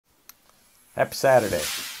Happy Saturday.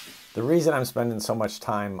 The reason I'm spending so much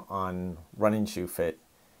time on running shoe fit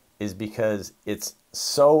is because it's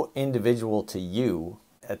so individual to you.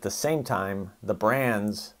 At the same time, the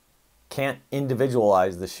brands can't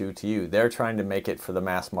individualize the shoe to you. They're trying to make it for the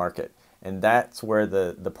mass market. And that's where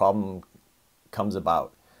the problem comes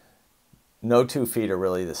about. No 2 feet are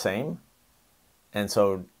really the same. And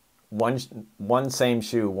so one same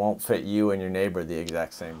shoe won't fit you and your neighbor the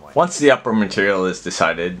exact same way. Once the upper material is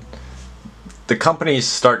decided, the companies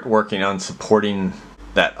start working on supporting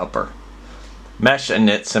that upper. Mesh and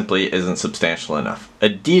knit simply isn't substantial enough.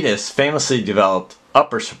 Adidas famously developed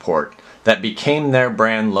upper support that became their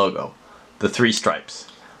brand logo, the 3 stripes.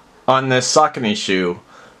 On this Saucony shoe,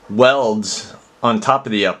 welds on top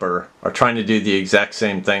of the upper are trying to do the exact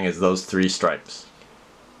same thing as those 3 stripes.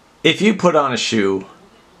 If you put on a shoe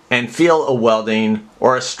and feel a welding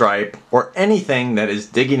or a stripe or anything that is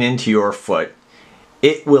digging into your foot,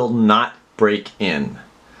 it will not break in.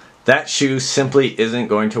 That shoe simply isn't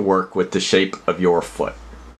going to work with the shape of your foot.